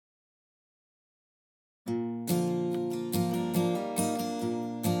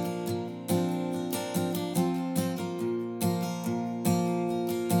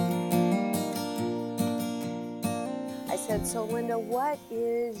said, so Linda, what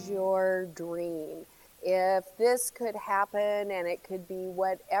is your dream? If this could happen and it could be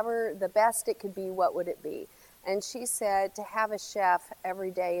whatever, the best it could be, what would it be? And she said to have a chef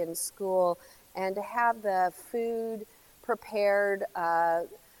every day in school and to have the food prepared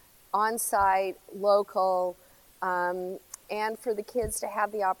on-site, local, and for the kids to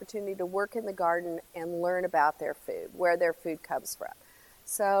have the opportunity to work in the garden and learn about their food, where their food comes from.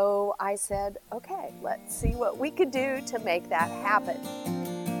 So I said, okay, let's see what we could do to make that happen.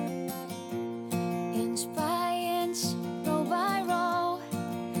 Inch by inch, row by row,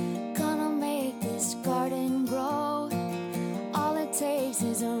 gonna make this garden grow. All it takes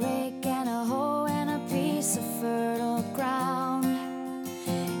is a rake and a hoe and a piece of fertile ground.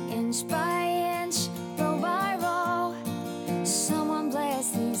 Inch by inch, row by row, someone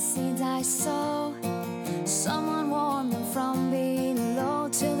bless these seeds I sow. Someone warm them from below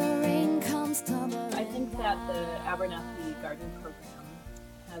till the rain comes tumbling. I think that the Abernethy Garden Program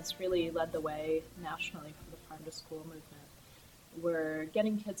has really led the way nationally for the farm to school movement. We're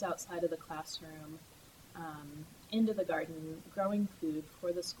getting kids outside of the classroom, into the garden, growing food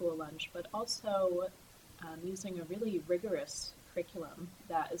for the school lunch, but also using a really rigorous curriculum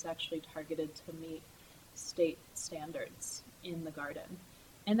that is actually targeted to meet state standards in the garden.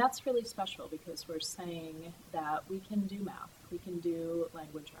 And that's really special because we're saying that we can do math, we can do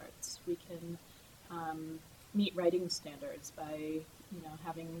language arts, we can meet writing standards by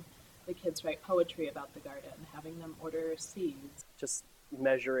having the kids write poetry about the garden, having them order seeds. Just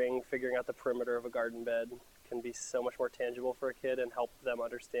measuring, figuring out the perimeter of a garden bed can be so much more tangible for a kid and help them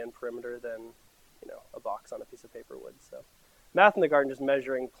understand perimeter than a box on a piece of paper would. So math in the garden, just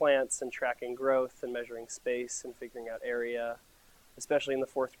measuring plants and tracking growth and measuring space and figuring out area, especially in the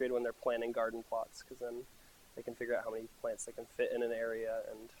 4th grade when they're planning garden plots, because then they can figure out how many plants they can fit in an area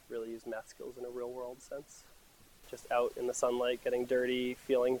and really use math skills in a real world sense. Just out in the sunlight, getting dirty,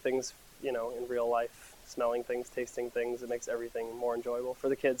 feeling things, in real life, smelling things, tasting things. It makes everything more enjoyable for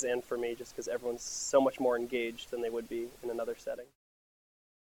the kids and for me, just because everyone's so much more engaged than they would be in another setting.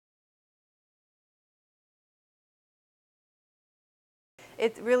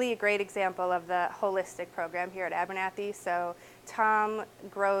 It's really a great example of the holistic program here at Abernethy. So Tom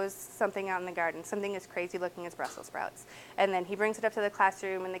grows something out in the garden, something as crazy looking as Brussels sprouts. And then he brings it up to the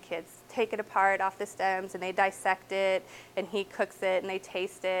classroom and the kids take it apart off the stems and they dissect it and he cooks it and they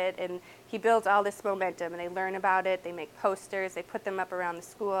taste it and he builds all this momentum and they learn about it, they make posters, they put them up around the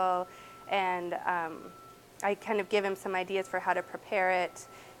school, and I kind of give him some ideas for how to prepare it.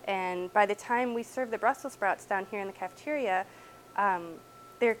 And by the time we serve the Brussels sprouts down here in the cafeteria,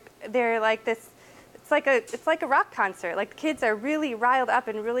 they're like this. It's like a rock concert. Like the kids are really riled up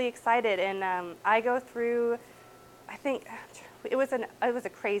and really excited. And I go through, I think it was a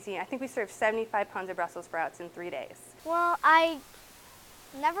crazy. I think we served 75 pounds of Brussels sprouts in 3 days. Well, I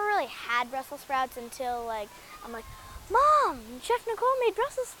never really had Brussels sprouts until I'm like, Mom, Chef Nicole made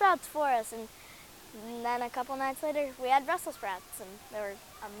Brussels sprouts for us, and then a couple nights later we had Brussels sprouts and they were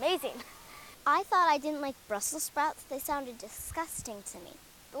amazing. I thought I didn't like Brussels sprouts. They sounded disgusting to me.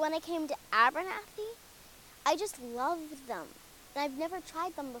 But when I came to Abernethy, I just loved them. And I've never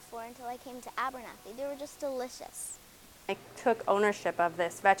tried them before until I came to Abernethy. They were just delicious. I took ownership of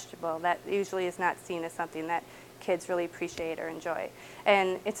this vegetable that usually is not seen as something that kids really appreciate or enjoy.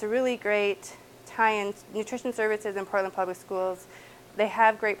 And it's a really great tie-in. Nutrition Services in Portland Public Schools, they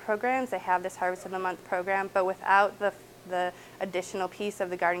have great programs. They have this Harvest of the Month program, but without the additional piece of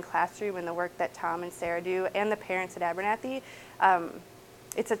the garden classroom and the work that Tom and Sarah do and the parents at Abernethy,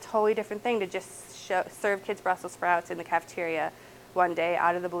 it's a totally different thing to just serve kids Brussels sprouts in the cafeteria one day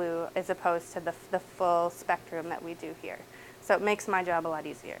out of the blue as opposed to the full spectrum that we do here. So it makes my job a lot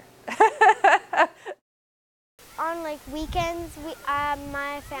easier. On weekends,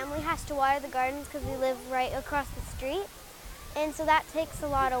 my family has to water the gardens because we live right across the street. And so that takes a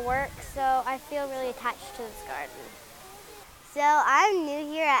lot of work, so I feel really attached to this garden. So I'm new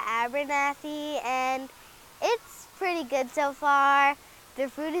here at Abernethy, and it's pretty good so far. The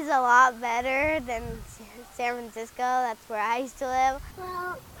food is a lot better than San Francisco. That's where I used to live.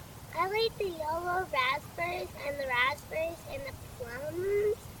 Well, I like the yellow raspberries and the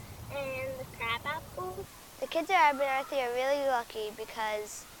plums and the crab apples. The kids at Abernethy are really lucky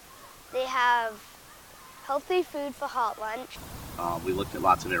because they have healthy food for hot lunch. We looked at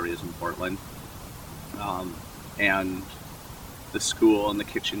lots of areas in Portland, and the school and the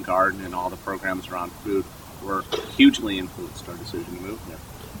kitchen garden and all the programs around food were hugely influenced our decision to move there.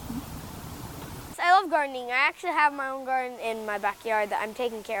 I love gardening. I actually have my own garden in my backyard that I'm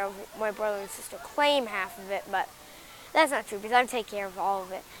taking care of. My brother and sister claim half of it, but that's not true because I'm taking care of all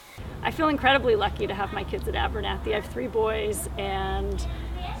of it. I feel incredibly lucky to have my kids at Abernethy. I have 3 boys, and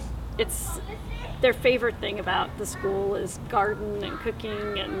it's their favorite thing about the school is garden and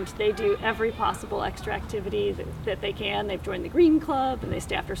cooking, and they do every possible extra activity that they can. They've joined the Green Club, and they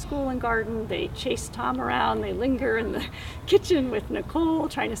stay after school and garden. They chase Tom around. They linger in the kitchen with Nicole,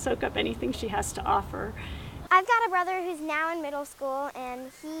 trying to soak up anything she has to offer. I've got a brother who's now in middle school,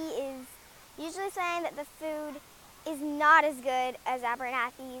 and he is usually saying that the food is not as good as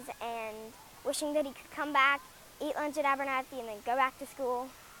Abernethy's and wishing that he could come back, eat lunch at Abernethy, and then go back to school.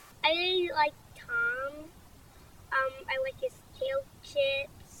 I really like Tom. I like his kale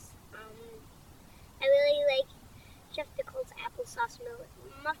chips. I really like Chef Nicole's applesauce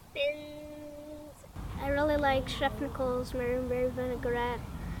muffins. I really like Chef Nicole's marionberry vinaigrette,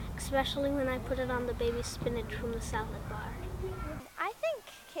 especially when I put it on the baby spinach from the salad bar. I think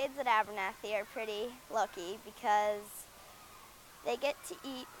kids at Abernethy are pretty lucky because they get to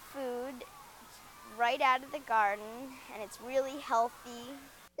eat food right out of the garden, and it's really healthy.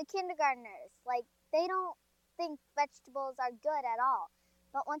 The kindergartners, they don't think vegetables are good at all.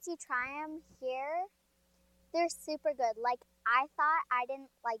 But once you try them here, they're super good. I thought I didn't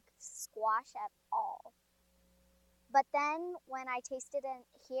like squash at all. But then when I tasted it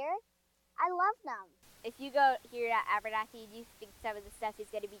here, I love them. If you go here at Abernethy and you think some of the stuff is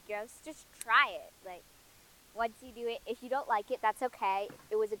going to be gross, just try it. Once you do it, if you don't like it, that's okay.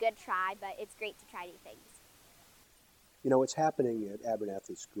 It was a good try, but it's great to try new things. You know, what's happening at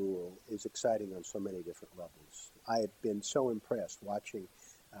Abernethy School is exciting on so many different levels. I have been so impressed watching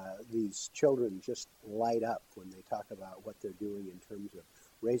these children just light up when they talk about what they're doing in terms of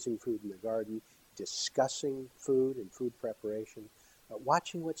raising food in the garden, discussing food and food preparation,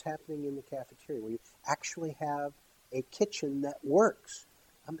 watching what's happening in the cafeteria, where you actually have a kitchen that works.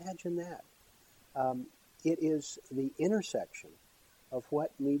 Imagine that. It is the intersection of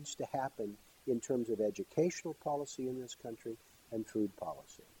what needs to happen in terms of educational policy in this country and food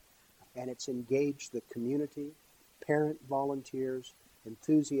policy. And it's engaged the community, parent volunteers,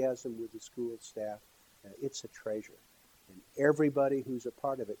 enthusiasm with the school staff. It's a treasure. And everybody who's a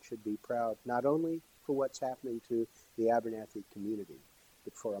part of it should be proud, not only for what's happening to the Abernethy community,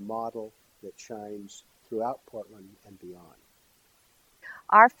 but for a model that shines throughout Portland and beyond.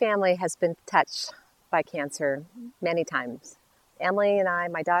 Our family has been touched by cancer many times. Emily and I,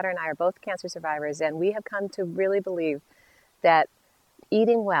 my daughter and I, are both cancer survivors, and we have come to really believe that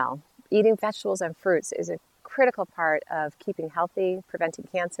eating well, eating vegetables and fruits is a critical part of keeping healthy, preventing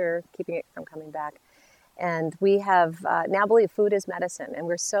cancer, keeping it from coming back. And we have now believe food is medicine, and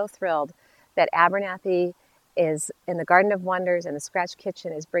we're so thrilled that Abernethy is in the Garden of Wonders, and the Scratch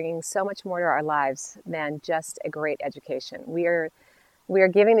Kitchen is bringing so much more to our lives than just a great education. We are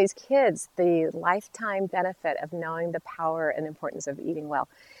giving these kids the lifetime benefit of knowing the power and importance of eating well.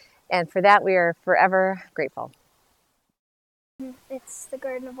 And for that, we are forever grateful. It's the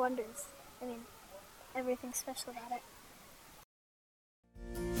Garden of Wonders. Everything's special about it.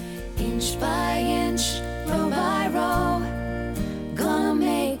 Inch by inch, row by row, gonna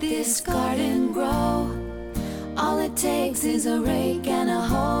make this garden grow. All it takes is a rake and a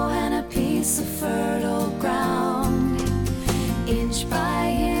hoe and a piece of fertile ground. Inch by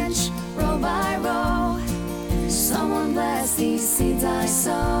inch, row by row, someone bless these seeds I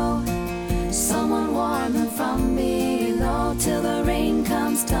sow. Someone warm them from below till the rain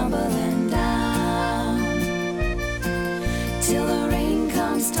comes tumbling down. Till the rain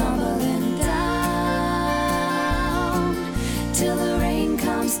comes tumbling down.